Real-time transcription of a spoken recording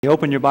You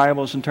open your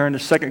Bibles and turn to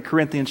 2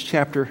 Corinthians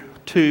chapter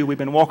 2. We've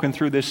been walking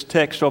through this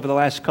text over the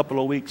last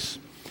couple of weeks.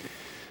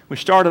 We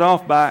started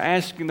off by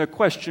asking the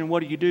question,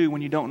 what do you do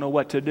when you don't know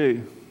what to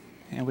do?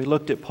 And we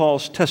looked at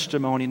Paul's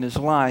testimony in his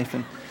life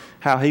and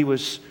how he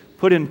was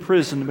put in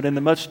prison, but in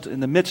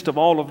the midst of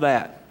all of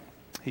that,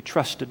 he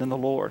trusted in the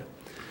Lord.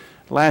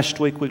 Last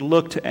week we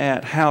looked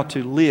at how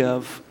to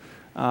live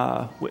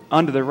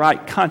under the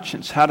right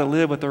conscience, how to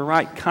live with the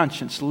right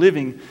conscience,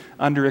 living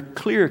under a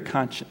clear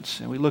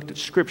conscience. And we looked at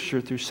Scripture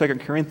through 2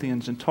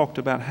 Corinthians and talked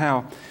about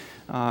how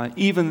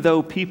even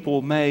though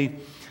people may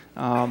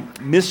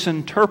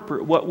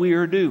misinterpret what we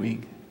are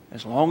doing,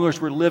 as long as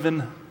we're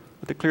living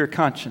with a clear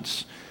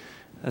conscience,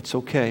 that's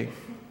okay.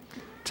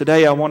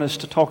 Today I want us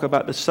to talk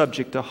about the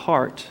subject, a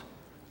heart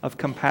of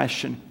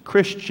compassion.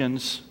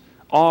 Christians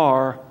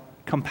are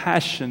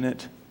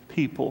compassionate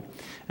people.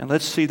 And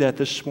let's see that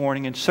this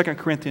morning in 2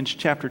 Corinthians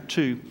chapter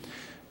 2,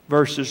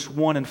 verses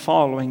 1 and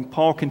following.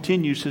 Paul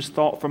continues his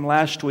thought from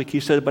last week. He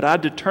said, "But I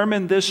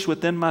determined this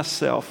within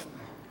myself,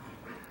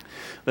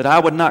 that I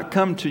would not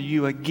come to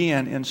you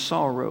again in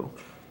sorrow.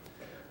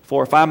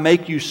 For if I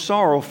make you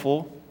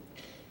sorrowful,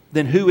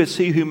 then who is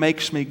he who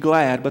makes me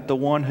glad but the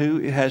one who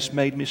has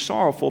made me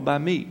sorrowful by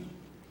me?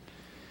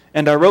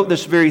 And I wrote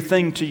this very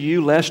thing to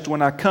you, lest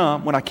when I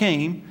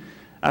came,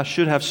 I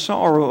should have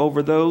sorrow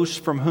over those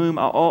from whom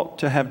I ought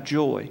to have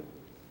joy,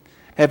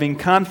 having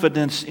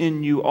confidence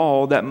in you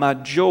all that my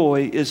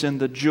joy is in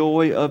the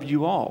joy of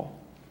you all.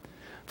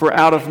 For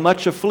out of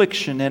much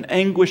affliction and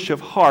anguish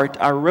of heart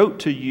I wrote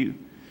to you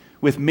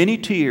with many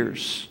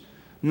tears,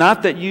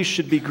 not that you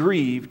should be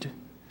grieved,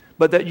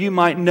 but that you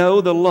might know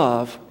the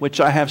love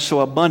which I have so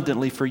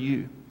abundantly for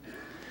you.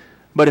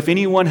 But if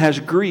anyone has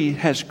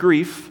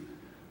grief,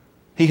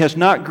 he has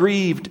not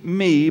grieved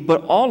me,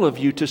 but all of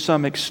you to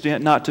some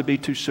extent, not to be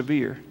too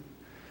severe.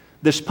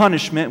 This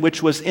punishment,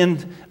 which was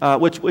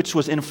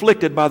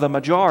inflicted by the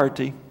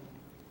majority,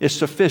 is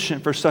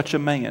sufficient for such a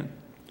man.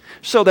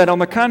 So that on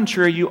the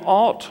contrary, you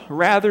ought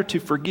rather to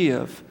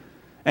forgive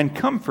and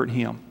comfort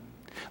him,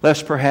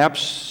 lest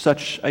perhaps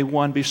such a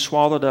one be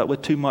swallowed up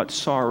with too much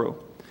sorrow.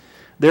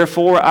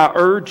 Therefore, I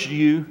urge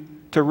you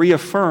to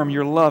reaffirm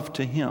your love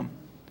to him.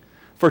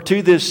 For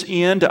to this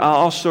end I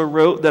also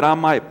wrote that I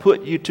might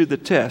put you to the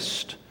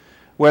test,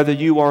 whether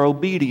you are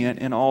obedient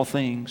in all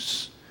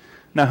things.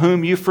 Now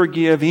whom you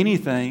forgive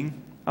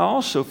anything, I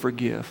also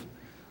forgive.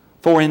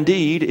 For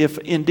indeed, if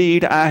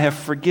indeed I have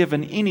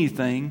forgiven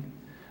anything,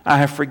 I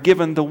have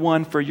forgiven the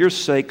one for your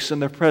sakes in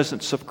the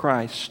presence of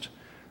Christ,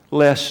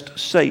 lest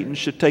Satan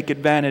should take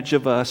advantage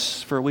of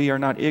us, for we are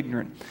not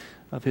ignorant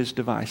of his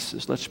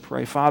devices." Let's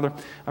pray. Father,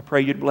 I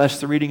pray you'd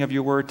bless the reading of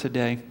your word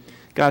today.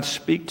 God,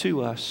 speak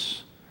to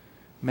us.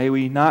 May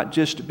we not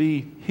just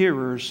be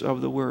hearers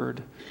of the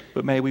word,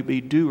 but may we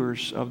be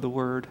doers of the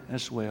word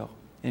as well.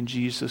 In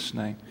Jesus'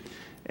 name,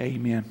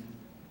 amen.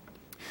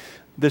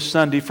 This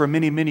Sunday, for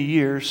many, many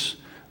years,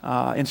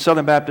 in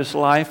Southern Baptist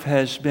life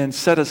has been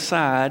set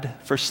aside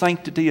for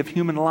sanctity of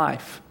human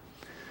life.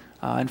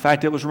 In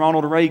fact, it was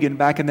Ronald Reagan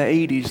back in the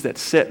 80s that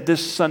set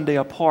this Sunday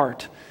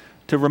apart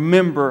to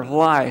remember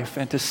life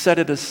and to set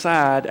it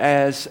aside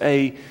as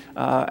a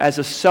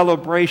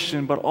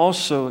celebration, but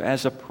also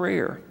as a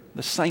prayer.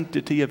 The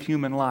sanctity of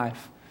human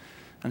life.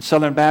 And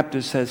Southern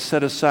Baptist has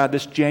set aside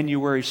this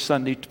January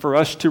Sunday for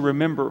us to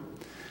remember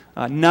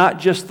not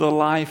just the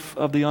life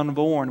of the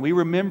unborn. We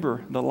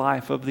remember the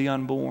life of the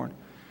unborn.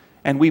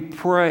 And we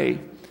pray.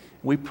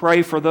 We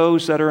pray for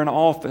those that are in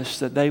office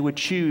that they would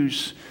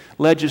choose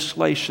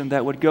legislation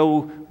that would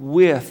go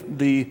with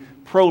the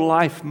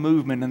pro-life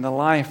movement and the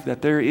life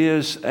that there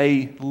is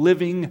a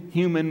living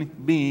human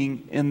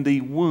being in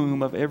the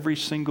womb of every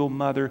single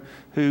mother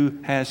who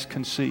has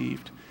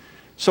conceived.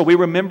 So we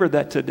remember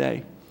that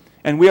today.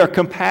 And we are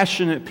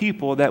compassionate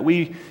people that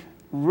we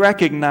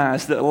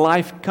recognize that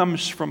life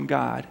comes from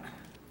God.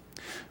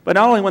 But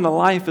not only when the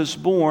life is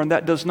born,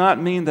 that does not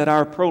mean that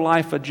our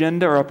pro-life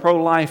agenda or a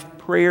pro-life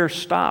prayer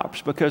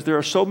stops, because there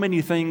are so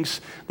many things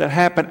that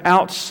happen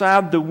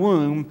outside the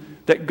womb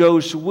that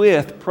goes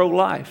with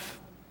pro-life.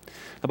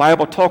 The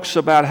Bible talks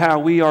about how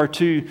we are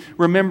to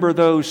remember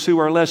those who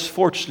are less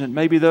fortunate,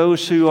 maybe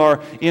those who are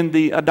in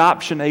the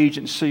adoption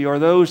agency or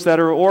those that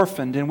are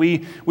orphaned. And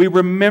we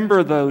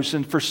remember those.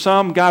 And for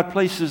some, God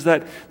places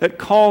that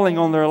calling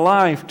on their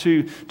life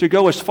to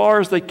go as far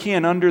as they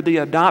can under the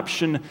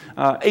adoption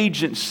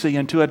agency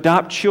and to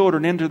adopt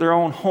children into their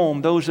own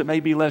home, those that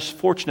may be less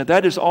fortunate.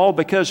 That is all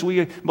because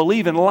we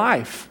believe in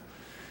life.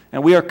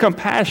 And we are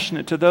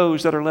compassionate to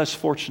those that are less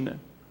fortunate.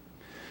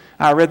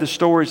 I read the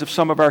stories of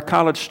some of our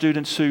college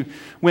students who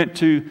went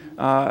to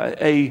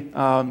a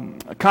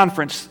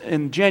conference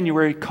in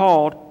January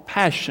called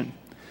Passion.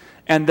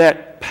 And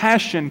that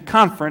Passion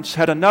conference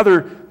had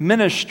another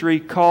ministry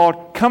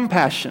called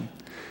Compassion.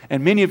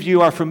 And many of you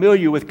are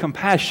familiar with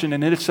Compassion,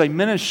 and it's a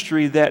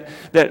ministry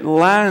that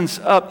lines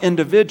up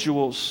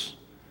individuals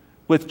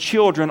with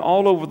children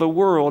all over the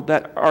world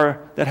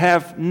that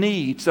have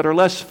needs, that are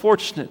less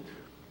fortunate.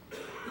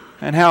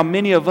 and how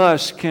many of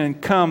us can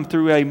come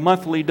through a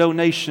monthly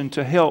donation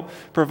to help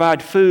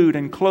provide food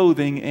and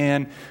clothing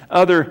and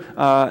other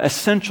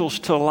essentials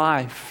to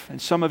life. And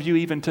some of you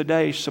even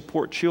today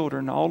support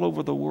children all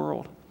over the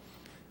world.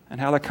 And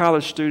how the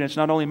college students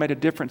not only made a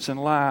difference in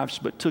lives,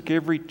 but took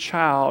every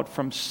child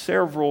from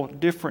several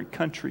different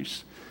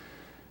countries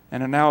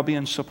and are now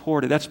being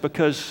supported. That's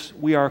because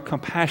we are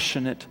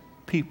compassionate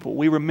people.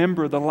 We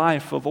remember the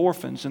life of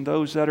orphans and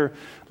those that are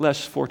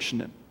less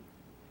fortunate.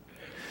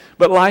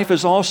 But life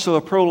is also,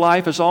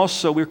 pro-life is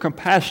also, we're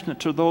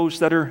compassionate to those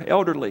that are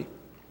elderly,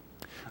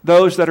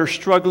 those that are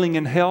struggling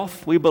in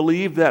health. We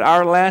believe that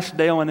our last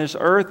day on this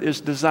earth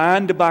is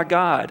designed by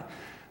God,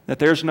 that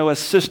there's no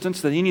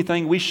assistance, that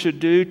anything we should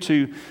do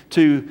to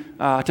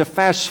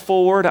fast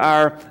forward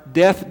our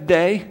death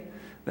day,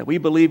 that we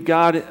believe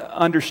God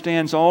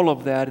understands all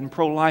of that. And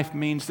pro-life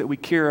means that we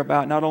care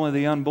about not only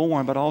the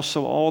unborn, but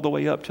also all the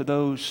way up to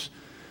those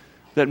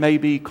that may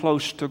be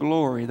close to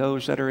glory,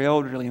 those that are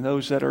elderly, and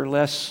those that are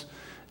less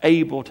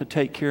able to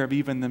take care of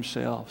even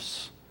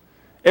themselves.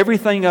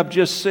 Everything I've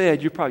just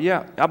said, you're probably,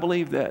 yeah, I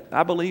believe that.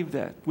 I believe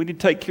that. We need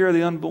to take care of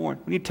the unborn.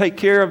 We need to take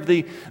care of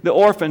the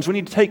orphans. We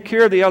need to take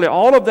care of the elderly.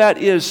 All of that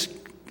is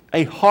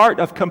a heart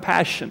of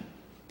compassion.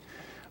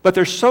 But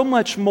there's so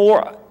much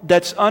more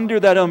that's under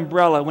that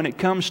umbrella when it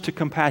comes to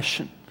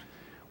compassion.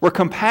 We're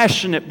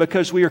compassionate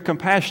because we are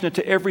compassionate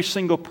to every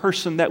single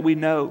person that we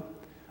know.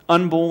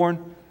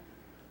 Unborn,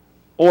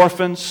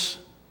 orphans,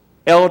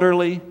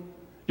 elderly.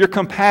 You're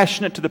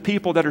compassionate to the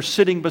people that are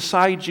sitting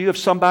beside you. If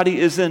somebody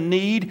is in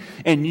need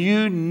and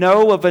you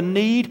know of a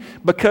need,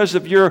 because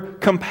of your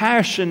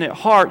compassionate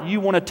heart,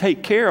 you want to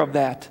take care of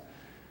that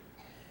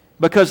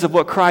because of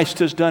what Christ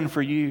has done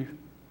for you.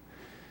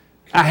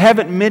 I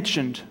haven't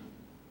mentioned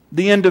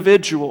the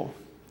individual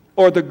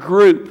or the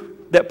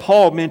group that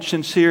Paul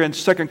mentions here in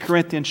 2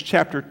 Corinthians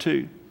chapter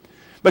 2.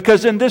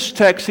 Because in this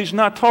text, he's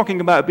not talking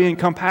about being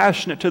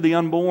compassionate to the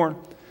unborn,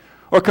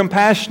 or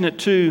compassionate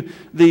to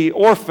the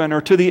orphan,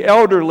 or to the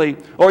elderly,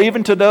 or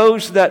even to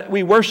those that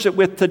we worship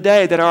with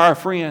today that are our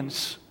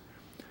friends.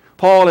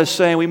 Paul is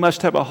saying we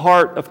must have a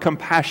heart of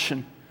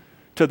compassion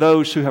to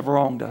those who have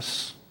wronged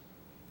us,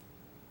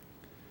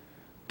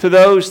 to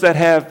those that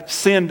have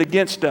sinned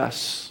against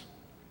us.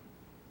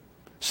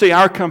 See,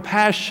 our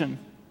compassion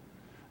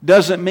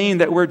doesn't mean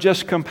that we're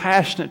just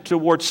compassionate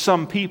towards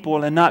some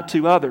people and not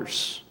to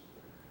others,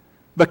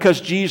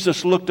 because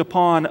Jesus looked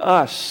upon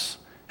us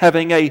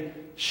having a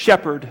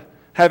shepherd,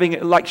 having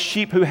like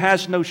sheep who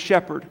has no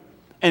shepherd,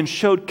 and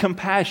showed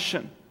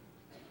compassion.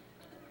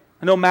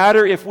 No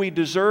matter if we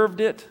deserved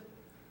it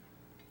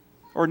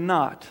or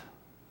not,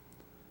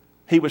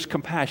 He was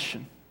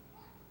compassionate.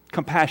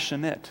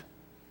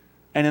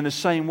 And in the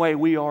same way,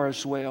 we are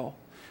as well.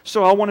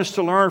 So I want us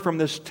to learn from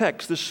this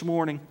text this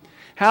morning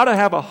how to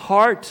have a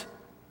heart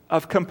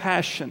of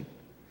compassion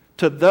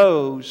to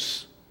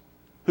those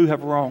who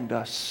have wronged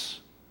us.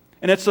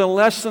 And it's a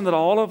lesson that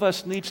all of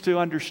us needs to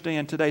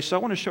understand today. So I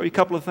want to show you a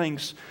couple of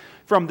things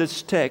from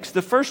this text.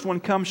 The first one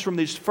comes from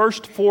these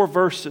first 4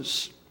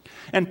 verses.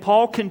 And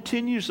Paul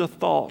continues a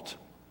thought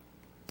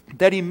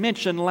that he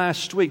mentioned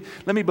last week.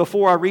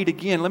 Before I read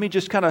again, let me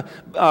just kind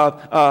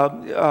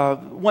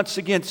of once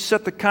again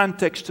set the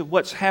context of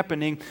what's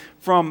happening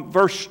from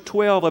verse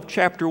 12 of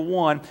chapter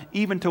 1,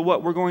 even to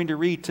what we're going to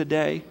read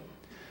today.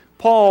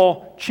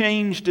 Paul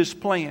changed his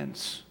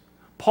plans.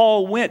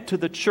 Paul went to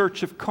the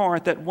church of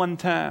Corinth at one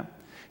time.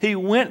 He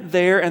went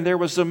there, and there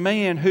was a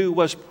man who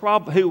was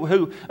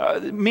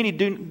many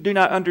do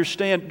not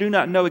understand, do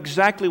not know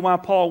exactly why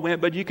Paul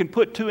went, but you can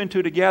put 2 and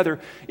 2 together.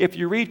 If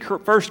you read 1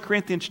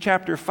 Corinthians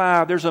chapter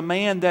 5, there's a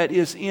man that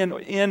is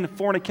in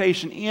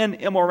fornication, in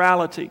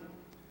immorality,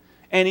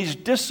 and he's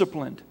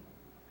disciplined,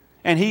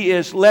 and he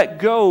is let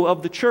go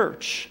of the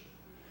church.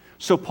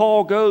 So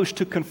Paul goes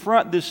to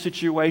confront this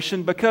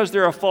situation because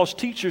there are false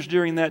teachers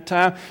during that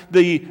time.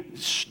 The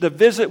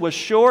visit was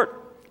short.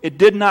 It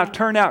did not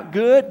turn out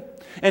good.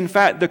 In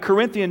fact, the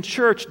Corinthian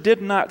church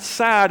did not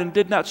side and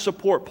did not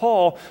support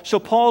Paul. So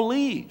Paul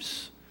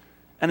leaves.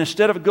 And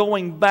instead of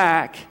going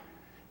back,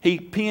 he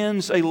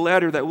pens a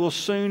letter that we'll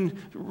soon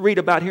read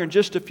about here in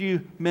just a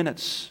few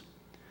minutes.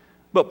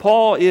 But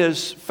Paul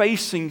is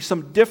facing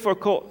some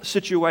difficult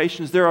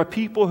situations. There are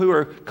people who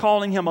are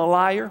calling him a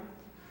liar.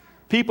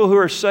 People who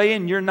are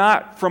saying you're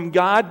not from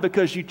God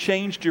because you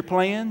changed your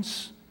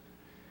plans.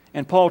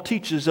 And Paul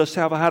teaches us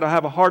how to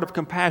have a heart of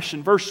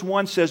compassion. Verse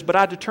 1 says, "But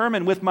I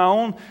determined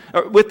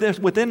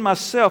within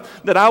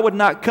myself that I would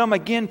not come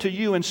again to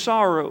you in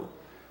sorrow."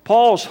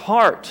 Paul's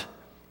heart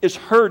is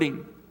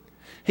hurting.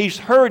 He's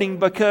hurting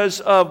because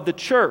of the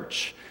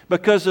church,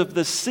 because of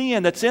the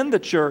sin that's in the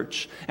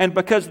church, and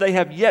because they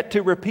have yet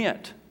to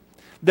repent.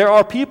 There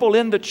are people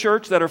in the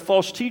church that are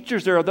false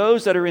teachers. There are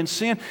those that are in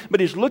sin. But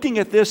he's looking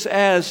at this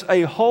as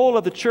a whole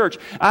of the church.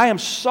 I am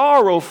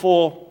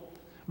sorrowful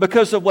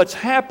because of what's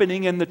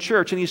happening in the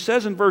church. And he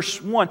says in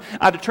verse 1,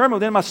 "I determined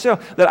within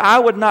myself that I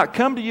would not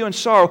come to you in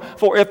sorrow.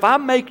 For if I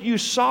make you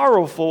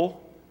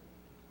sorrowful,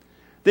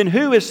 then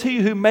who is he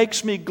who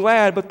makes me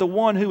glad but the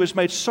one who is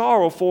made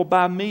sorrowful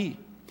by me?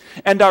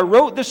 And I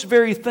wrote this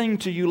very thing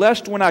to you,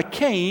 lest when I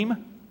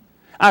came,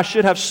 I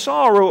should have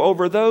sorrow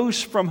over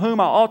those from whom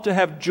I ought to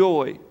have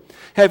joy,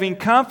 having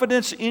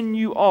confidence in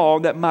you all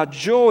that my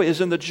joy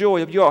is in the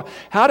joy of you all.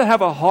 How to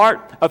have a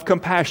heart of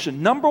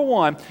compassion. Number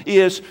one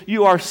is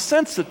you are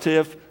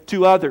sensitive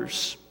to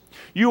others.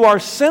 You are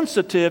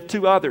sensitive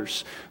to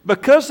others.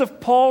 Because of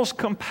Paul's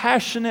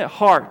compassionate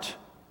heart,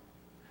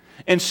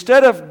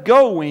 instead of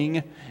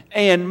going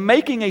and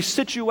making a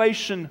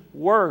situation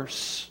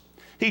worse,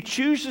 he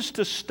chooses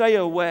to stay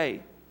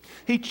away.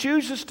 He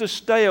chooses to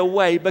stay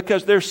away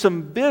because there's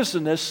some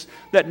business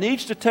that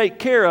needs to take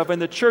care of in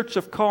the church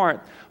of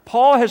Corinth.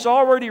 Paul has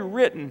already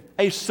written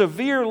a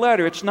severe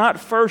letter. It's not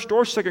 1st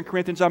or 2nd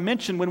Corinthians. I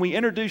mentioned when we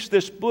introduced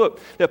this book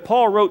that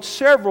Paul wrote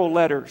several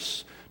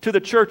letters to the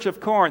church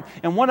of Corinth.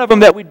 And one of them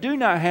that we do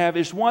not have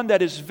is one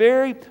that is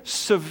very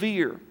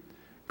severe,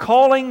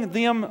 calling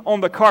them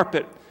on the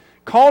carpet,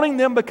 calling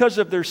them because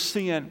of their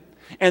sin.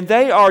 And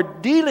they are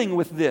dealing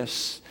with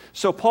this.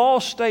 So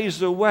Paul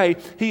stays away.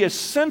 He is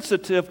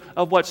sensitive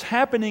of what's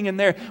happening in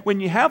there. When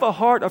you have a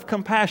heart of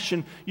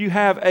compassion, you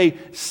have a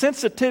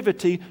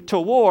sensitivity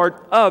toward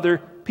other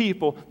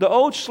people. The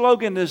old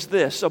slogan is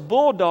this: a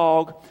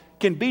bulldog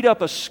can beat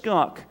up a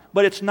skunk,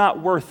 but it's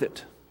not worth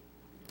it.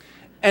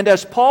 And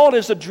as Paul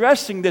is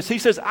addressing this, he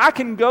says, I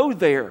can go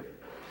there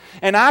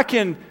and I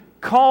can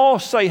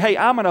say, hey,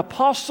 I'm an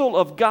apostle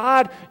of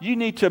God. You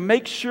need to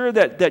make sure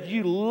that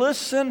you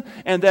listen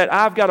and that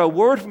I've got a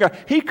word from God.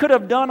 He could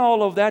have done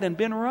all of that and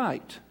been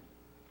right.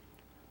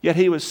 Yet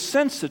he was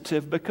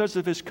sensitive because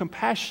of his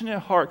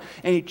compassionate heart.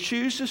 And he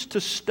chooses to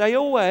stay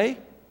away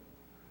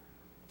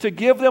to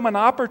give them an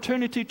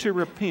opportunity to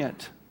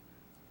repent.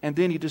 And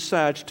then he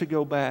decides to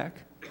go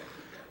back.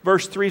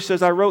 Verse 3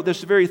 says, I wrote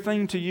this very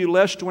thing to you,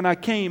 lest when I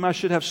came I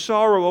should have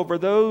sorrow over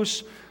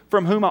those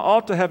from whom I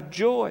ought to have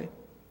joy.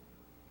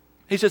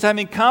 He says,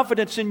 having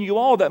confidence in you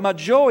all, that my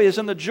joy is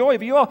in the joy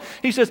of you all.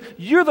 He says,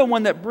 you're the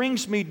one that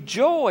brings me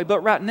joy,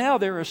 but right now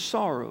there is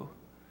sorrow.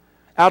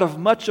 Out of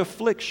much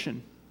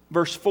affliction,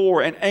 verse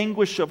 4, and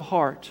anguish of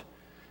heart.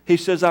 He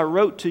says, I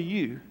wrote to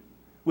you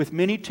with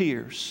many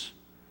tears,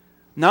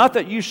 not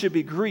that you should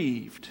be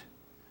grieved,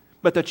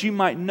 but that you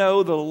might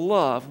know the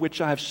love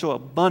which I have so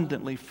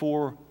abundantly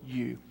for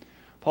you.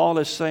 Paul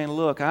is saying,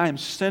 look, I am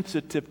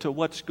sensitive to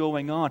what's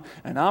going on,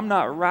 and I'm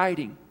not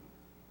writing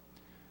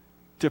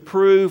to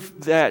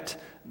prove that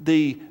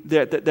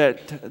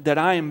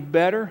I am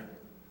better.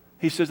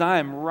 He says, I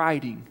am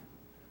writing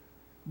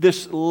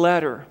this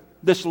letter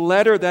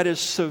that is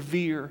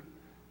severe.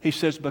 He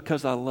says,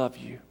 because I love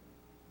you.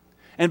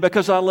 And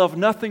because I love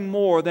nothing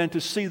more than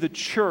to see the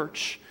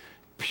church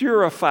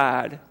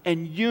purified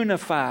and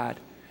unified.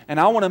 And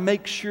I want to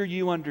make sure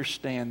you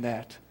understand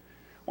that.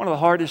 One of the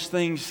hardest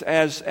things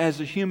as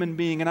a human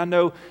being, and I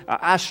know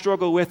I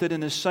struggle with it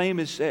in the same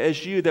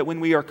as you, that when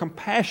we are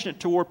compassionate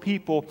toward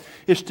people,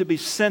 is to be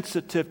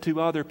sensitive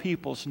to other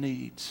people's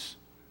needs.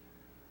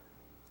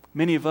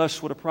 Many of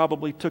us would have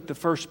probably took the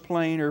first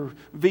plane or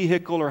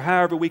vehicle or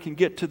however we can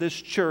get to this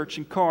church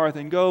in Corinth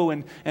and go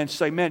and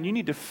say, man, you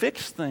need to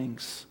fix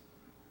things.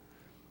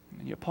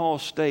 And yet Paul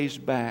stays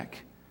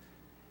back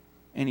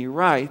and he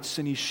writes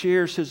and he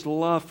shares his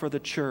love for the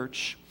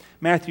church.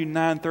 Matthew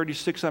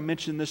 9:36, I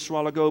mentioned this a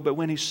while ago, but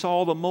when he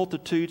saw the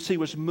multitudes, he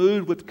was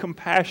moved with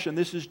compassion.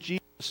 This is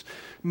Jesus,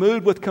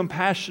 moved with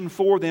compassion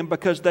for them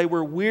because they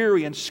were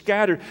weary and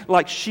scattered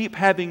like sheep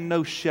having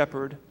no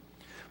shepherd.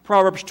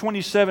 Proverbs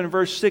 27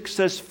 verse 6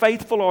 says,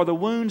 faithful are the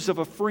wounds of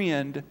a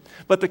friend,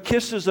 but the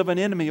kisses of an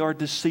enemy are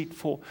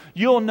deceitful.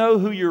 You'll know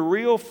who your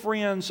real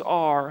friends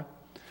are,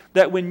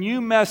 that when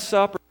you mess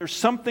up or there's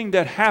something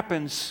that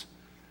happens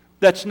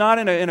that's not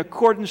in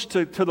accordance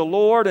to the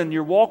Lord and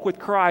your walk with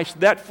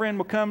Christ, that friend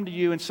will come to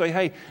you and say,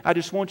 hey, I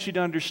just want you to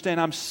understand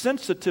I'm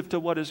sensitive to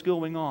what is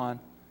going on.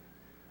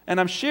 And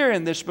I'm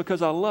sharing this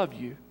because I love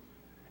you.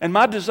 And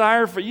my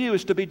desire for you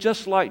is to be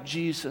just like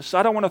Jesus.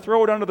 I don't want to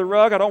throw it under the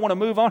rug. I don't want to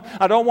move on.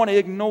 I don't want to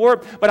ignore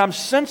it. But I'm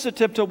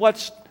sensitive to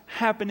what's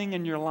happening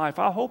in your life.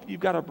 I hope you've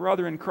got a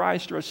brother in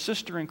Christ or a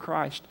sister in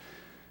Christ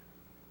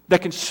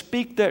that can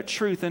speak that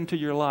truth into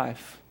your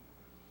life.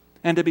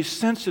 And to be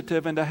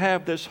sensitive and to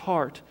have this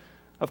heart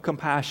of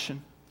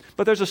compassion.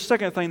 But there's a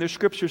second thing the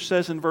Scripture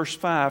says in verse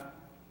 5.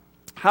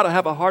 How to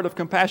have a heart of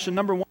compassion.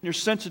 Number one, you're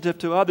sensitive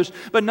to others.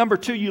 But number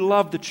two, you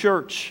love the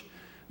church.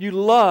 You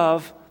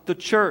love the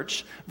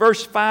church.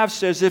 Verse 5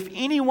 says, if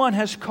anyone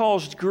has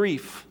caused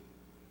grief,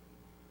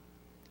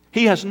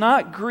 he has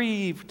not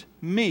grieved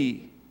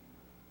me,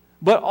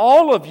 but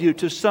all of you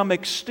to some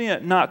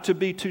extent, not to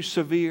be too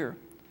severe.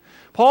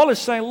 Paul is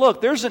saying,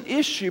 look, there's an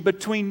issue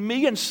between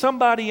me and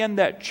somebody in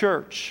that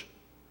church.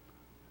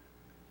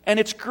 And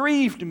it's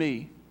grieved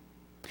me.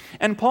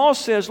 And Paul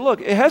says,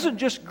 look, it hasn't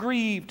just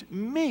grieved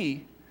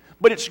me,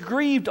 but it's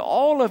grieved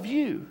all of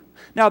you.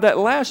 Now that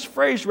last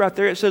phrase right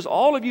there, it says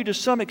all of you to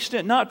some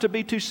extent, not to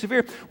be too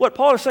severe. What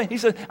Paul is saying, he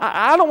said,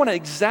 I don't want to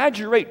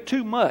exaggerate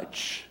too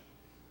much.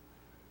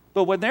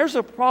 But when there's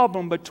a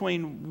problem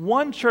between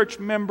one church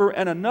member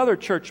and another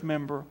church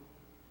member,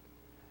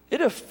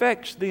 it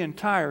affects the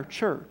entire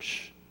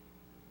church.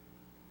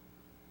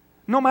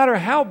 no matter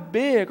how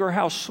big or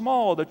how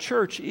small the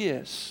church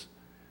is,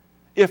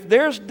 if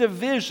there's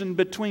division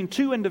between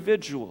two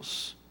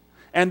individuals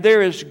and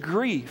there is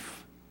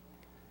grief,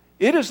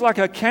 it is like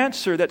a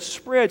cancer that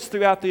spreads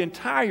throughout the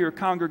entire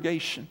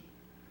congregation.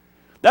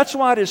 That's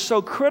why it is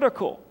so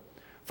critical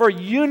for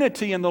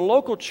unity in the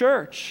local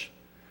church,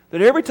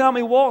 that every time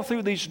we walk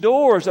through these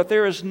doors, that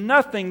there is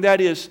nothing that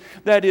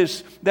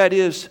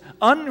is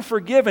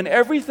unforgiven.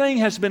 Everything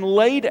has been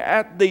laid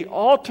at the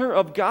altar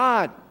of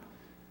God.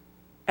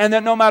 And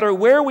that no matter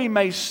where we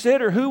may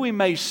sit or who we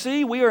may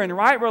see, we are in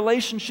right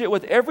relationship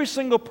with every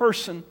single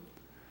person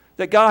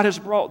that God has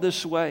brought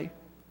this way.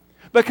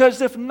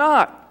 Because if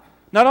not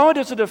only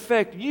does it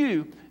affect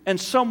you and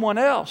someone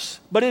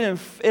else, but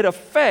it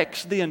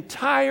affects the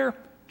entire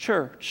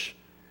church.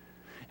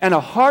 And a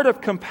heart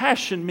of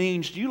compassion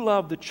means you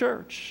love the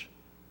church.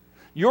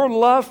 Your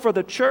love for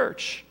the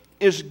church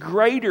is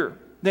greater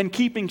than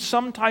keeping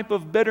some type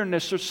of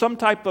bitterness or some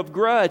type of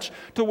grudge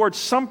towards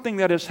something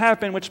that has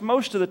happened, which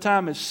most of the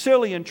time is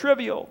silly and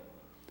trivial.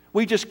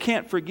 We just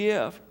can't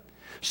forgive.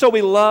 So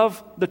we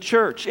love the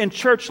church. In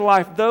church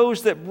life,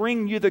 those that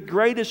bring you the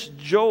greatest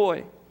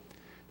joy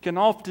can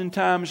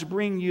oftentimes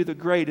bring you the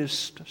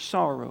greatest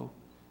sorrow.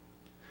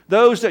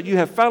 Those that you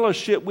have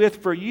fellowship with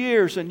for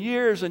years and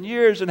years and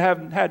years and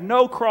have had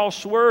no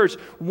cross words,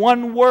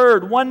 one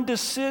word, one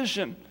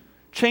decision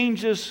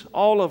changes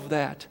all of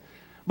that.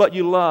 But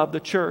you love the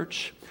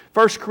church.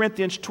 1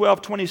 Corinthians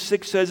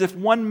 12:26 says, if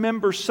one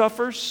member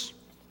suffers,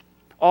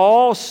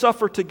 all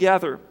suffer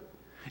together.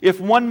 If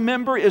one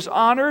member is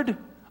honored,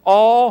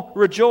 all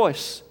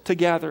rejoice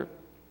together.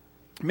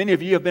 Many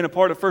of you have been a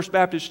part of First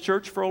Baptist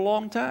Church for a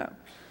long time.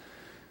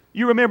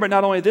 You remember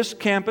not only this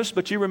campus,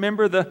 but you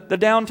remember the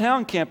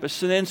downtown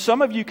campus. And then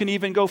some of you can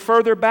even go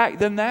further back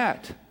than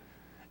that.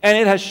 And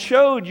it has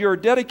showed your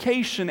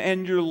dedication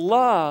and your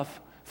love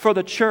for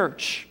the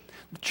church.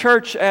 The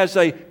church as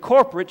a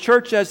corporate,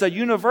 church as a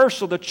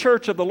universal, the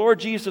church of the Lord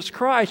Jesus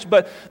Christ.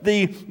 But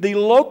the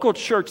local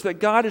church that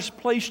God has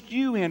placed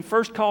you in,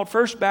 called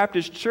First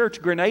Baptist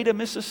Church, Grenada,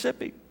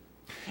 Mississippi.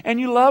 And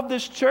you love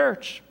this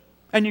church.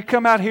 And you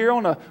come out here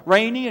on a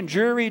rainy and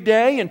dreary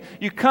day and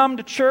you come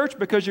to church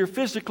because you're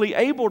physically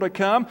able to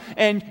come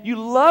and you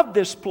love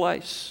this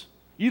place.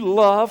 You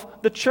love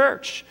the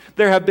church.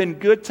 There have been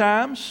good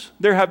times.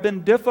 There have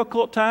been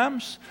difficult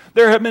times.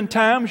 There have been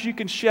times you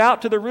can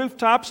shout to the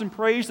rooftops and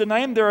praise the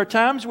name. There are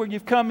times where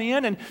you've come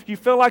in and you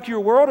feel like your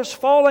world is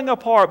falling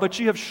apart, but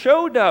you have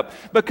showed up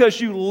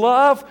because you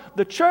love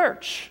the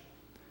church.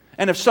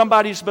 And if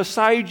somebody's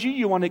beside you,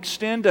 you want to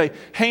extend a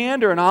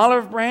hand or an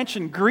olive branch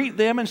and greet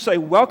them and say,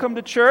 welcome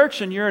to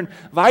church. And you're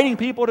inviting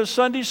people to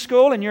Sunday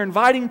school and you're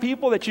inviting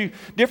people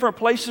different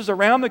places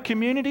around the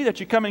community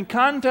that you come in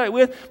contact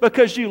with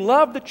because you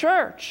love the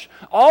church.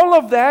 All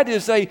of that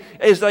is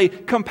a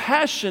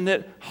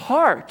compassionate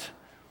heart.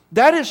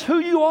 That is who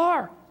you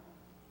are.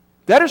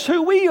 That is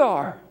who we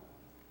are.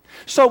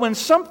 So when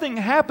something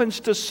happens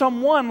to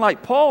someone,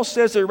 like Paul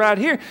says it right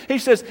here, he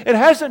says, it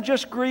hasn't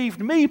just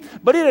grieved me,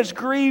 but it has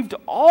grieved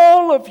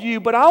all of you.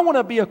 But I want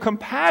to be a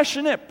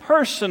compassionate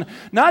person,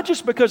 not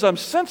just because I'm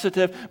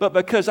sensitive, but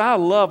because I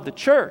love the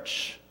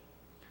church.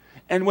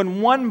 And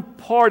when one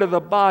part of the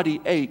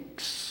body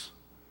aches,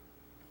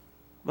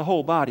 the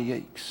whole body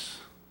aches.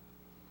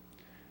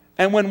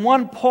 And when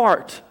one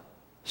part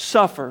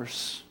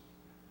suffers,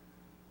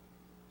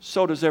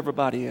 so does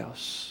everybody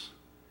else.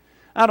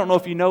 I don't know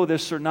if you know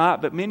this or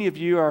not, but many of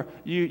you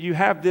you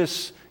have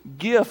this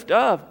gift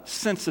of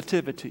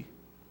sensitivity.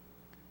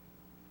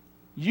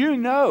 You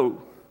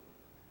know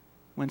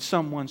when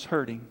someone's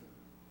hurting.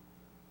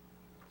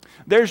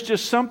 There's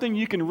just something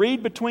you can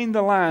read between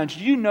the lines.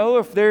 You know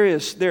if there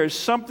is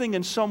something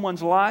in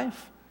someone's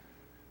life,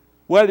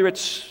 whether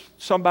it's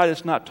somebody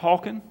that's not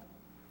talking,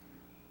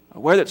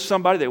 or whether it's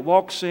somebody that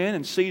walks in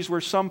and sees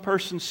where some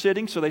person's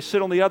sitting, so they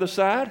sit on the other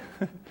side.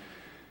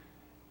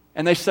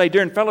 And they say,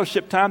 during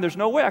fellowship time, there's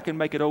no way I can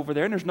make it over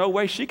there, and there's no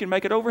way she can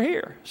make it over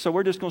here. So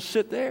we're just going to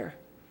sit there.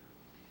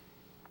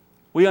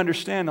 We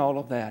understand all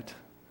of that.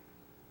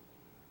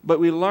 But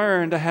we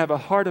learn to have a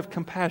heart of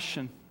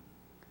compassion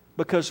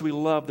because we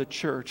love the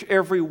church.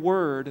 Every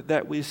word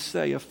that we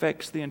say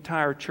affects the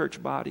entire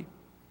church body.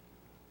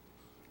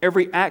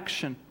 Every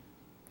action,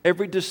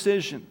 every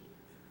decision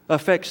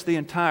affects the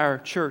entire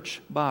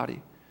church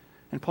body.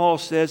 And Paul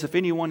says, if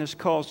anyone has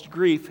caused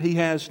grief, he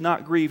has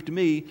not grieved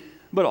me,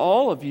 but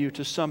all of you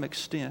to some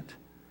extent.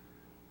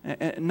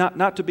 And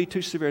not to be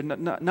too severe,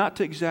 not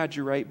to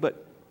exaggerate,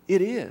 but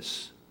it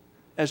is.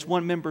 As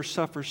one member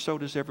suffers, so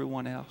does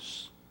everyone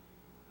else.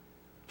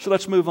 So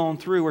let's move on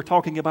through. We're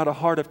talking about a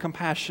heart of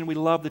compassion. We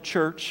love the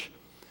church.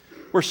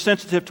 We're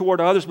sensitive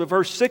toward others. But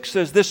verse 6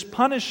 says, this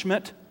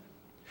punishment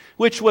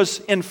which was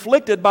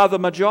inflicted by the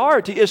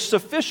majority is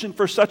sufficient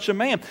for such a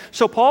man.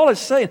 So Paul is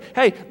saying,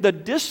 hey, the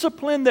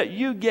discipline that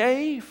you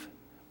gave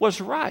was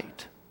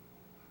right.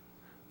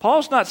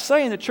 Paul's not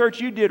saying the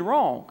church you did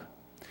wrong.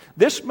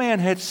 This man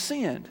had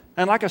sinned.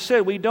 And like I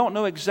said, we don't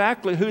know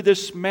exactly who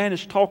this man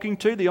is talking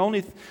to. The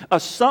only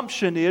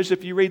assumption is,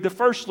 if you read the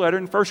first letter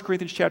in 1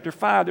 Corinthians chapter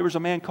 5, there was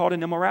a man caught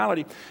in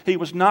immorality. He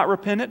was not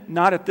repentant,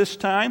 not at this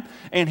time,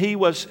 and he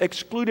was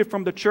excluded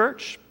from the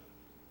church.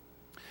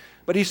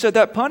 But he said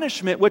that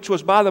punishment, which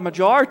was by the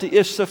majority,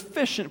 is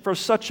sufficient for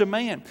such a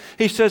man.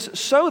 He says,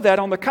 so that,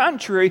 on the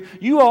contrary,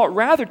 you ought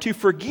rather to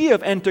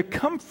forgive and to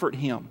comfort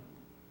him,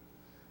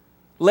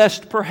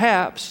 lest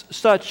perhaps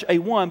such a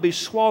one be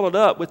swallowed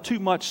up with too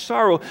much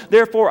sorrow.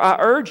 Therefore, I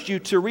urge you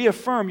to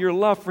reaffirm your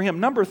love for him.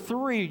 Number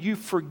 3, you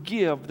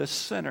forgive the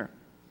sinner.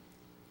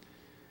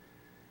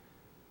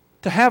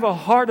 To have a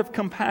heart of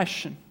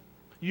compassion.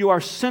 You are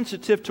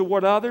sensitive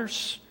toward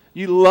others.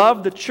 You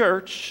love the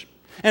church.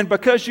 And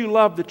because you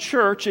love the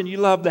church and you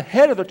love the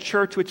head of the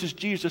church, which is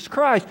Jesus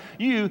Christ,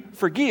 you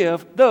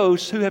forgive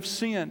those who have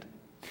sinned.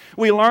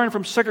 We learn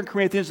from 2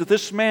 Corinthians that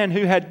this man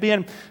who had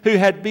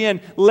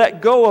been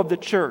let go of the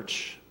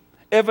church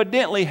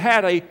evidently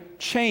had a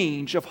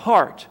change of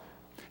heart.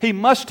 He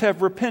must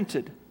have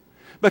repented,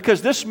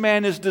 because this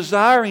man is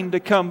desiring to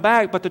come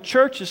back, but the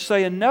church is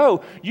saying,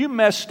 no, you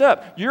messed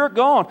up. You're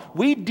gone.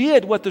 We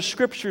did what the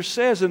Scripture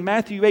says in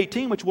Matthew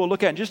 18, which we'll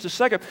look at in just a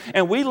second,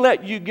 and we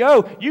let you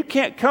go. You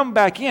can't come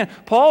back in.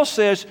 Paul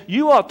says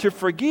you ought to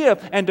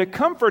forgive and to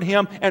comfort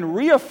him and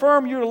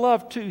reaffirm your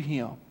love to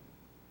him.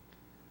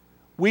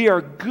 We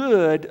are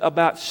good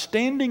about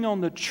standing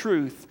on the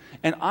truth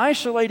and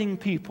isolating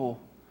people.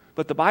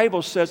 But the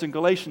Bible says in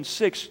Galatians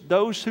 6,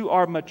 those who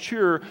are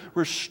mature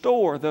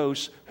restore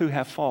those who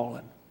have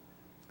fallen.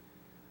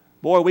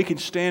 Boy, we can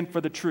stand for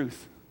the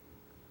truth.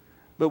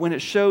 But when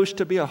it shows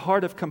to be a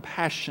heart of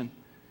compassion,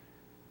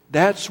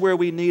 that's where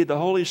we need the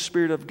Holy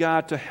Spirit of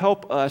God to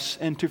help us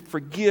and to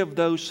forgive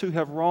those who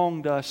have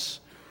wronged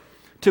us,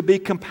 to be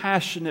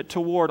compassionate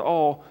toward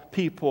all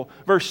people.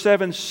 Verse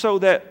 7, so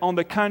that on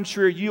the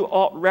contrary you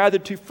ought rather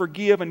to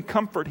forgive and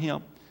comfort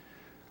him,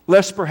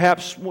 lest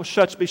perhaps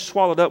such be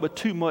swallowed up with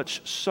too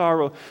much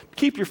sorrow.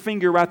 Keep your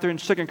finger right there in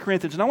 2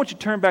 Corinthians, and I want you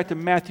to turn back to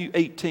Matthew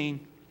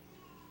 18.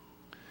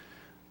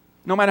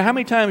 No matter how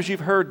many times you've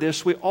heard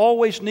this, we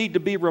always need to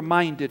be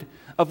reminded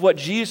of what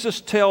Jesus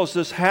tells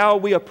us, how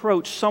we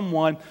approach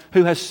someone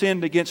who has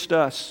sinned against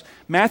us.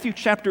 Matthew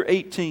chapter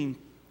 18.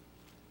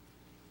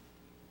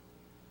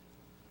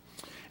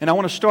 And I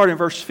want to start in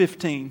verse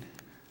 15.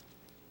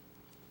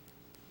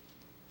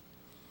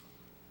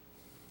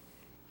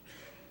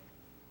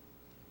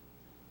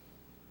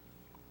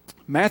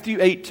 Matthew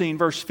 18,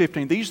 verse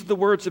 15. These are the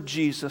words of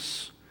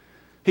Jesus.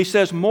 He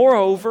says,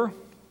 moreover,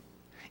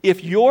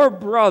 if your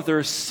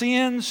brother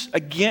sins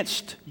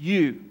against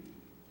you,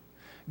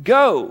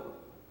 go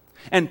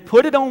and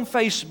put it on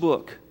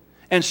Facebook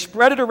and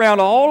spread it around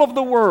all of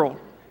the world.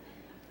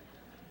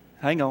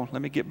 Hang on,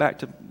 let me get back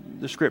to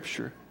the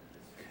Scripture.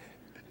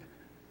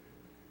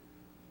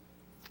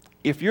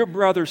 If your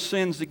brother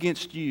sins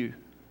against you,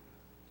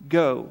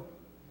 go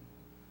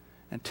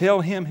and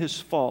tell him his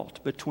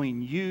fault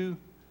between you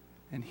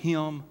and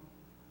him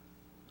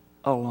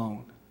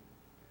alone.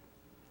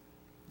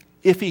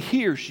 If he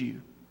hears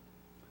you,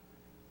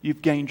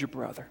 you've gained your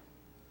brother.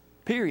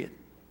 Period.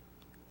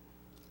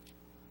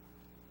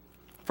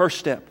 First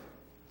step.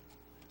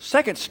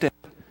 Second step,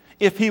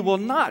 if he will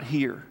not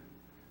hear,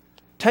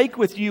 take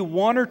with you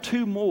 1 or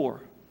 2 more,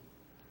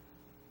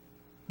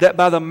 that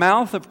by the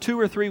mouth of 2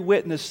 or 3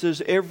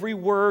 witnesses every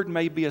word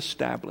may be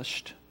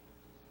established.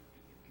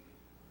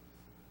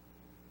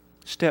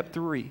 Step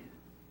 3.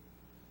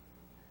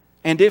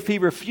 And if he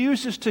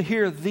refuses to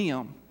hear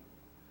them,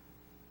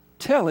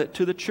 tell it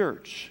to the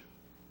church.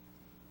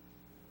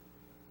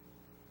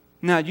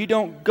 Now, you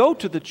don't go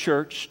to the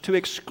church to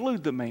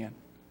exclude the man.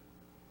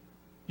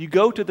 You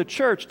go to the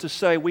church to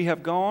say, we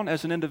have gone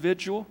as an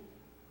individual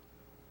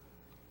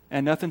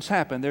and nothing's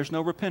happened. There's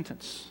no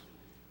repentance.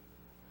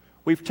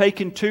 We've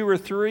taken 2 or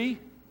 3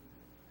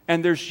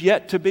 and there's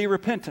yet to be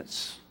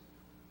repentance.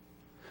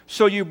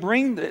 So you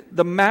bring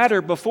the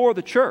matter before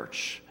the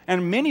church.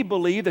 And many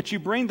believe that you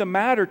bring the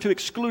matter to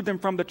exclude them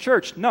from the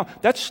church. No,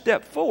 that's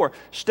step 4.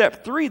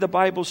 Step 3, the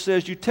Bible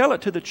says you tell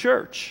it to the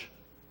church.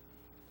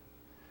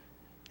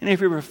 And if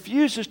he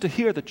refuses to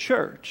hear the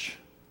church,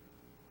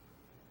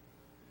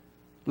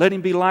 let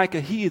him be like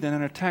a heathen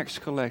and a tax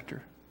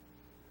collector.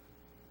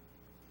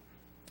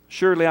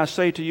 Surely I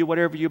say to you,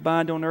 whatever you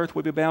bind on earth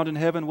will be bound in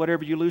heaven.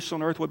 Whatever you loose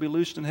on earth will be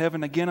loosed in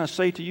heaven. Again, I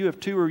say to you, if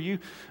two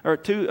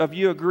of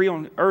you agree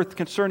on earth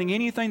concerning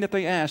anything that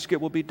they ask,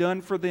 it will be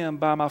done for them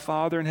by my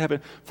Father in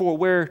heaven. For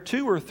where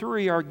 2 or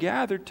 3 are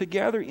gathered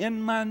together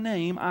in my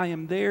name, I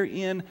am there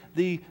in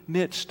the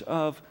midst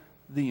of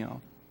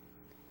them.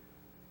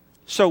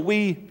 So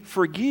we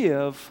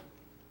forgive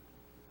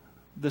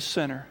the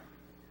sinner.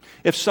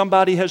 If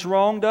somebody has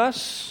wronged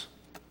us,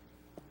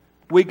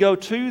 we go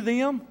to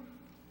them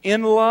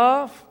in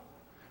love,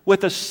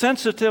 with a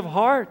sensitive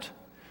heart,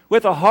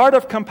 with a heart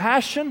of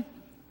compassion,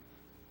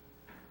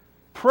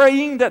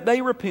 praying that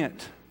they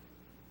repent.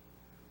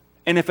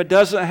 And if it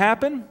doesn't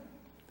happen,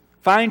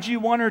 find you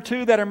 1 or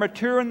 2 that are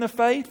mature in the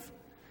faith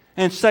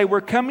and say,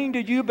 we're coming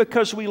to you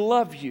because we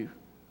love you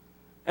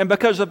and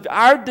because of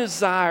our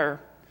desire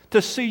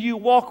to see you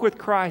walk with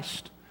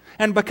Christ,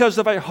 and because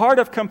of a heart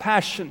of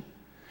compassion,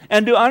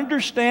 and to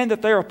understand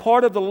that they are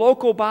part of the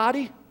local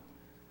body,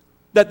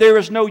 that there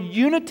is no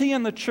unity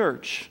in the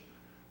church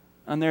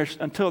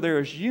until there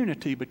is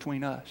unity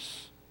between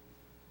us.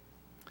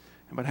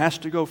 But it has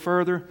to go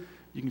further.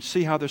 You can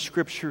see how the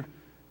Scripture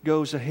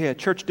goes ahead.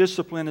 Church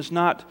discipline is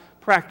not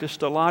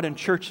practiced a lot in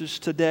churches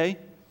today.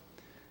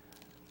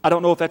 I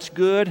don't know if that's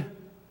good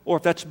or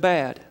if that's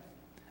bad.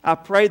 I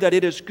pray that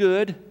it is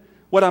good.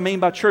 What I mean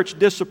by church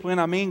discipline,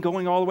 I mean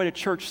going all the way to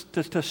church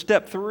to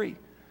step 3.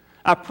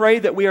 I pray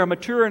that we are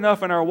mature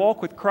enough in our walk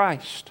with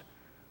Christ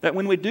that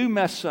when we do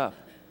mess up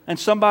and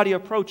somebody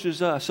approaches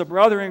us, a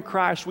brother in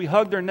Christ, we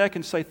hug their neck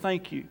and say,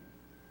 "Thank you.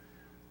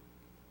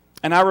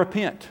 And I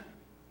repent.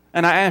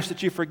 And I ask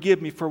that you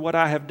forgive me for what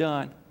I have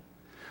done."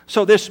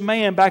 So this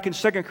man back in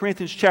 2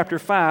 Corinthians chapter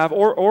 5,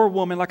 or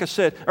woman, like I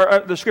said, or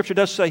the Scripture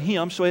does say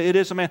him, so it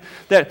is a man,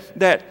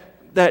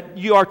 that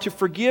you are to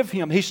forgive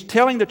him. He's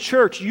telling the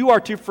church you are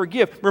to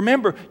forgive.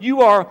 Remember,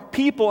 you are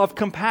people of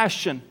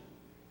compassion.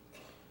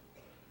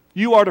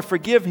 You are to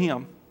forgive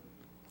him,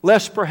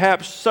 lest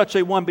perhaps such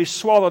a one be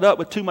swallowed up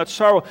with too much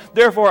sorrow.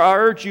 Therefore, I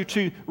urge you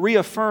to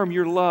reaffirm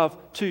your love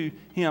to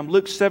him.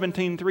 Luke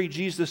 17:3,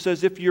 Jesus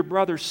says, "If your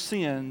brother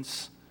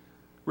sins,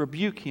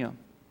 rebuke him.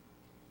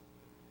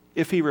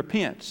 If he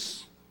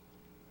repents,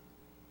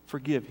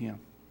 forgive him."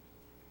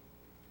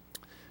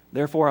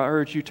 Therefore, I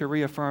urge you to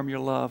reaffirm your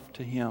love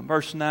to him.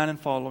 Verse 9 and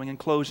following, in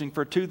closing,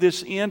 "For to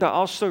this end I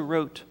also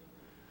wrote,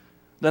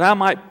 that I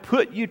might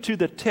put you to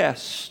the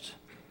test,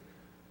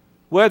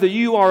 whether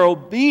you are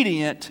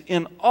obedient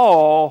in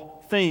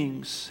all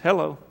things."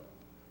 Hello.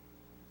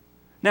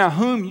 "Now,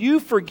 whom you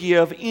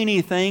forgive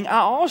anything, I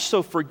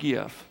also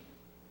forgive.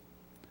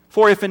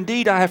 For if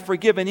indeed I have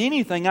forgiven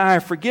anything, I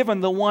have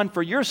forgiven the one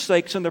for your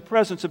sakes in the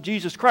presence of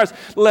Jesus Christ,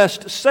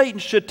 lest Satan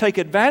should take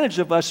advantage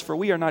of us, for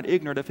we are not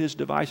ignorant of his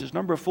devices."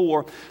 Number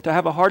 4, to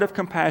have a heart of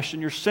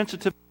compassion. You're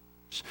sensitive.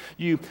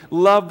 You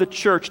love the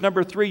church.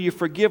 Number 3, you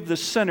forgive the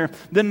sinner.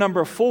 Then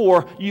number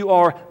 4, you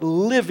are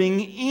living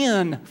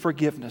in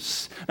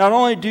forgiveness. Not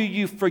only do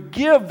you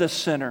forgive the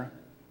sinner,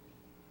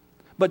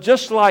 but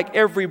just like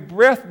every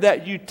breath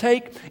that you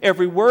take,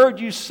 every word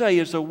you say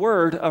is a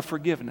word of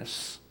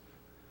forgiveness.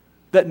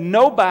 That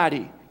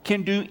nobody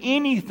can do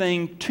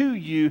anything to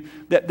you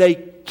that they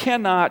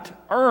cannot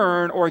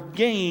earn or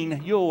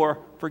gain your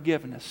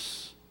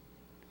forgiveness.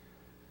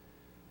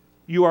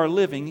 You are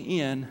living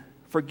in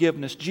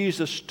forgiveness.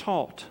 Jesus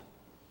taught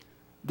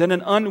that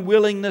an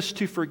unwillingness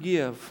to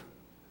forgive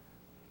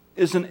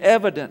is an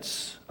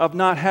evidence of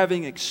not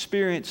having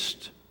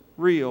experienced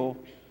real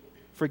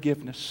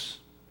forgiveness.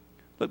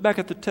 Look back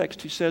at the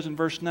text. He says in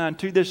verse 9,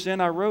 "To this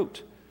end I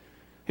wrote."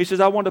 He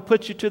says, "I want to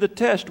put you to the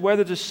test,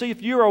 whether to see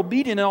if you're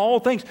obedient in all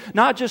things,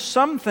 not just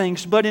some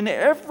things, but in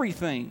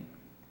everything."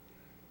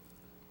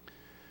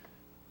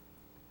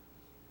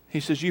 He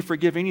says, "You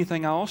forgive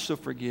anything, I also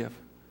forgive.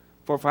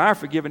 For if I have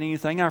forgiven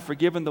anything, I have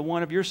forgiven the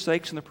one of your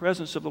sakes in the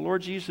presence of the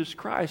Lord Jesus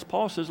Christ."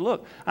 Paul says,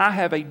 look, I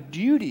have a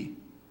duty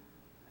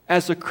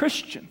as a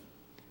Christian,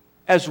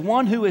 as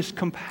one who is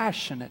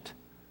compassionate,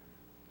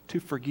 to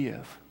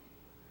forgive.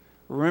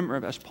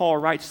 Remember, as Paul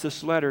writes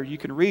this letter, you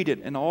can read it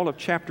in all of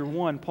chapter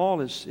 1.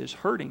 Paul is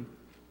hurting.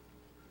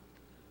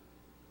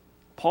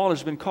 Paul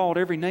has been called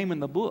every name in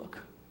the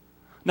book.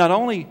 Not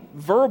only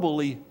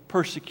verbally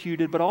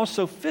persecuted, but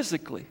also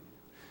physically.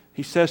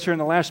 He says here in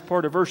the last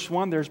part of verse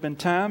 1, there's been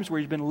times where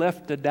he's been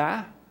left to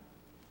die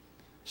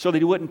so that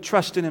he wouldn't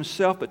trust in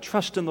himself, but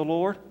trust in the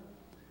Lord.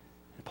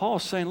 And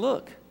Paul's saying,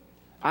 look,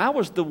 I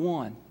was the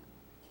one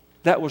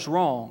that was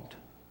wronged.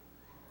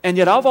 And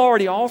yet I've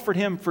already offered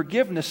him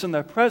forgiveness in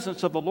the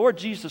presence of the Lord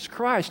Jesus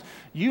Christ.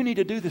 You need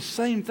to do the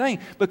same thing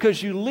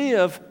because you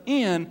live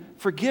in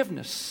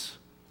forgiveness.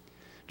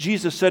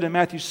 Jesus said in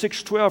Matthew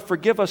 6:12,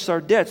 "Forgive us our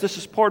debts." This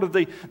is part of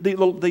the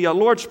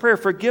Lord's Prayer.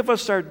 "Forgive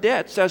us our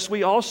debts as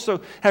we also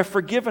have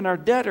forgiven our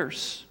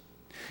debtors.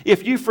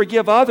 If you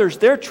forgive others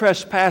their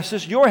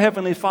trespasses, your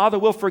heavenly Father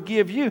will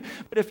forgive you.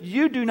 But if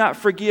you do not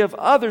forgive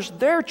others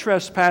their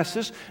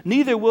trespasses,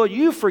 neither will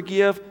your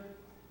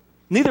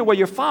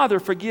Father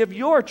forgive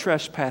your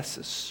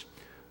trespasses."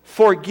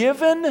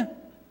 Forgiven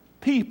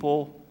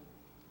people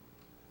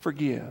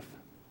forgive.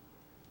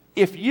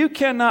 If you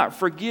cannot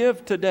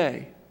forgive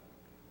today,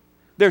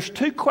 there's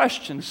 2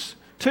 questions,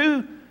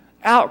 2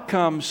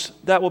 outcomes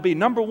that will be.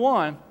 Number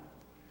 1,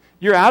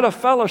 you're out of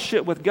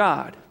fellowship with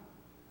God.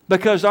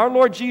 Because our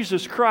Lord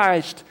Jesus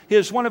Christ,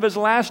 one of His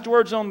last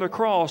words on the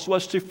cross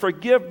was to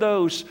forgive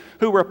those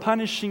who were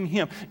punishing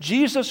Him.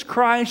 Jesus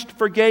Christ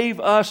forgave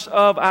us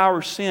of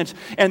our sins.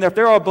 And if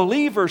there are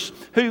believers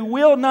who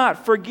will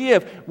not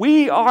forgive,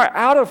 we are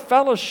out of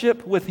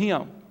fellowship with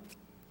Him.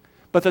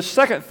 But the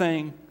second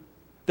thing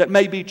that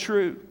may be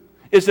true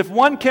is if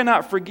one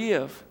cannot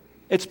forgive,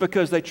 it's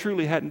because they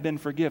truly hadn't been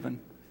forgiven.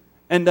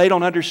 And they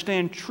don't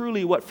understand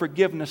truly what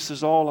forgiveness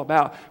is all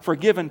about.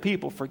 Forgiven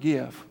people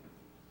forgive.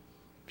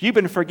 If you've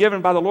been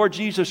forgiven by the Lord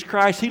Jesus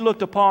Christ, He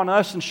looked upon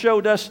us and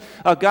showed us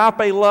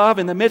agape love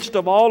in the midst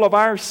of all of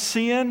our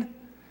sin.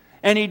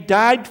 And He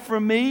died for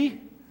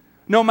me.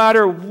 No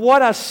matter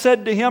what I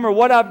said to Him or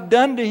what I've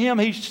done to Him,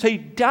 He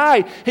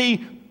died.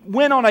 He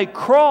went on a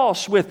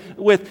cross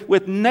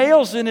with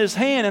nails in His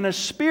hand and a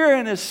spear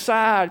in His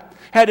side,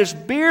 had His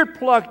beard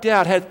plucked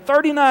out, had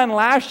 39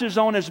 lashes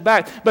on His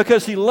back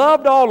because He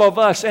loved all of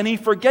us and He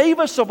forgave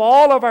us of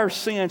all of our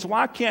sins.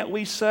 Why can't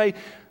we say,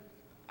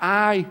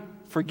 I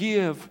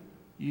forgive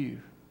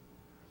you?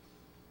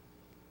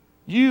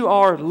 You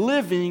are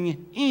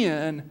living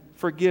in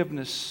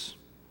forgiveness.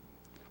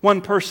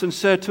 One person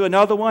said to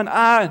another one,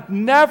 I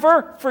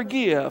never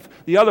forgive.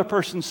 The other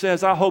person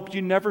says, I hope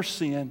you never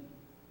sin.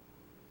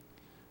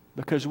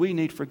 Because we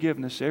need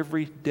forgiveness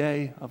every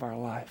day of our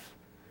life.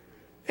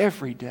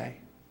 Every day.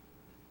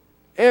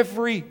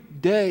 Every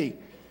day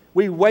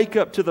we wake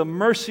up to the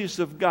mercies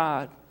of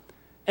God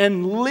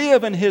and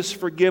live in His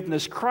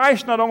forgiveness.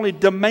 Christ not only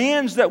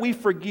demands that we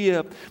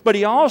forgive, but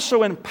He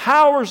also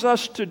empowers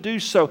us to do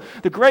so.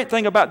 The great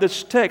thing about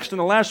this text in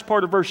the last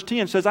part of verse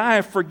 10 says, I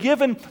have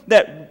forgiven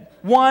that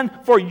one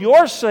for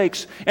your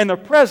sakes in the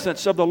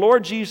presence of the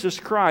Lord Jesus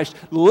Christ,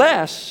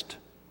 lest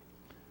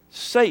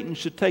Satan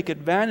should take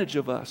advantage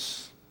of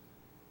us.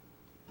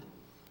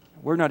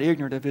 We're not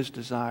ignorant of his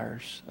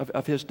desires,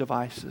 of his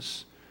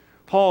devices.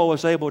 Paul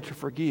was able to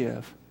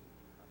forgive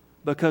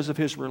because of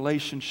his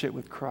relationship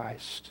with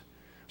Christ.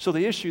 So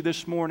the issue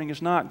this morning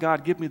is not,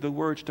 God, give me the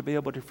words to be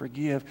able to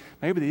forgive.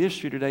 Maybe the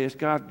issue today is,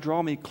 God,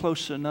 draw me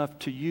close enough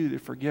to you, the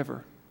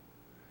forgiver,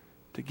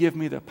 to give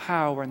me the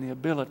power and the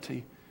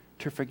ability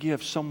to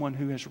forgive someone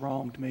who has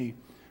wronged me.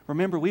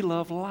 Remember, we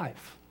love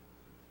life.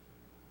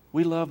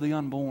 We love the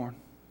unborn.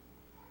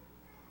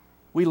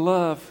 We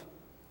love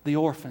the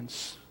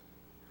orphans.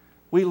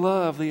 We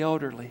love the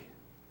elderly.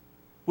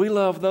 We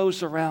love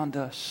those around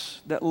us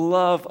that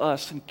love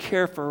us and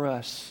care for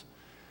us.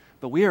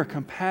 But we are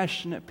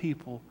compassionate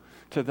people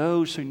to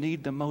those who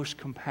need the most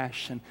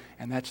compassion,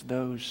 and that's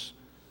those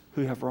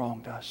who have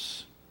wronged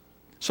us.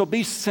 So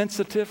be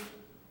sensitive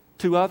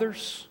to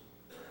others.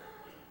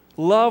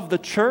 Love the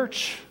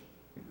church.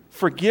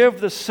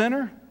 Forgive the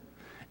sinner.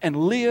 And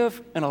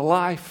live in a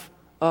life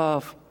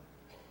of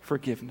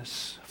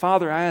forgiveness.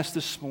 Father, I ask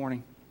this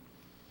morning,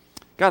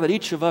 God, that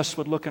each of us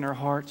would look in our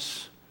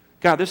hearts.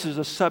 God, this is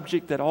a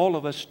subject that all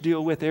of us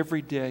deal with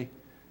every day.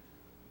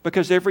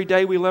 Because every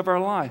day we live our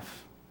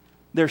life,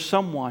 there's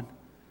someone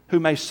who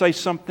may say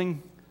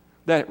something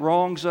that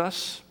wrongs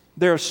us.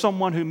 There is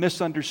someone who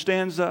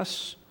misunderstands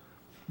us.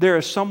 There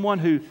is someone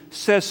who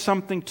says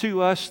something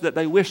to us that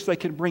they wish they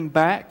could bring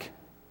back.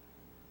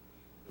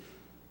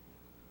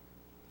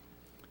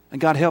 And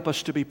God, help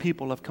us to be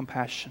people of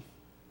compassion.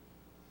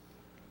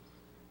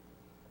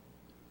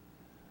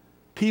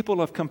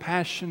 People of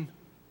compassion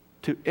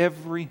to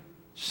every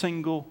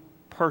single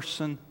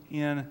person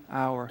in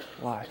our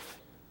life.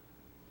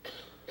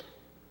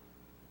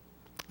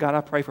 God,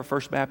 I pray for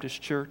First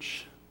Baptist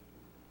Church.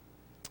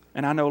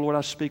 And I know, Lord,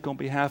 I speak on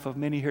behalf of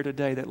many here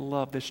today that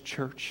love this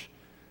church.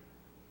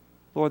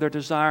 Lord, their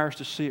desire is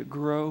to see it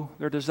grow.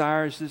 Their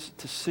desire is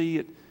to see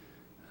it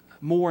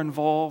more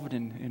involved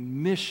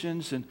in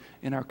missions and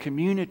in our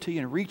community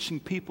and reaching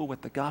people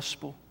with the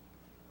gospel.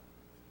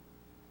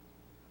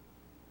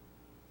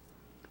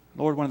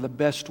 Lord, one of the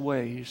best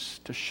ways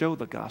to show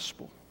the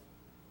gospel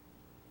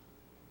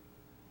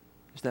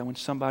is that when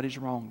somebody's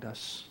wronged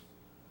us,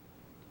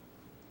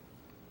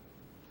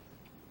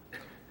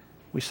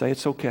 we say,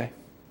 it's okay.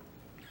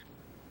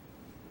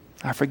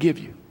 I forgive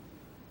you.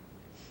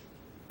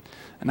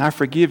 And I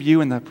forgive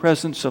you in the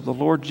presence of the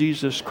Lord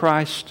Jesus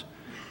Christ,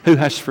 who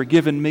has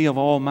forgiven me of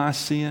all my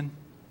sin.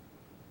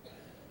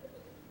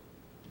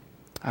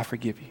 I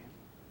forgive you.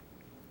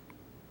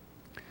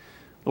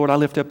 Lord, I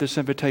lift up this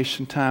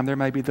invitation time. There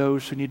may be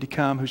those who need to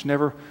come who's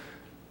never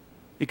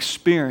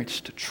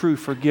experienced true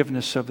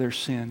forgiveness of their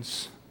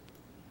sins.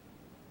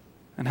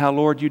 And how,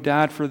 Lord, you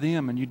died for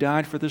them and you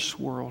died for this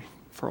world,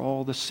 for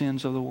all the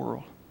sins of the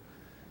world.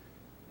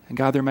 And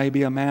God, there may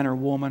be a man or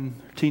woman,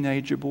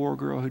 teenager, boy or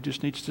girl who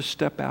just needs to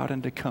step out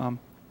and to come.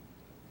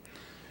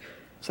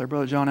 Say,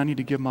 Brother John, I need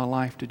to give my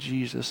life to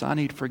Jesus. I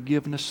need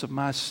forgiveness of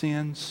my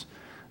sins,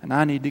 and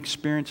I need to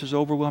experience His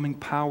overwhelming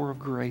power of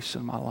grace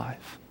in my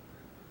life.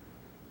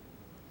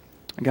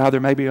 And God,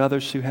 there may be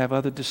others who have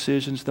other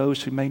decisions,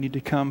 those who may need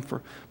to come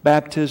for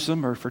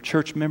baptism or for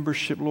church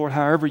membership. Lord,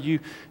 however you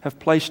have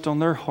placed on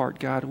their heart,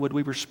 God, would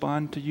we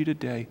respond to you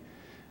today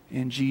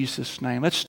in Jesus' name. Let's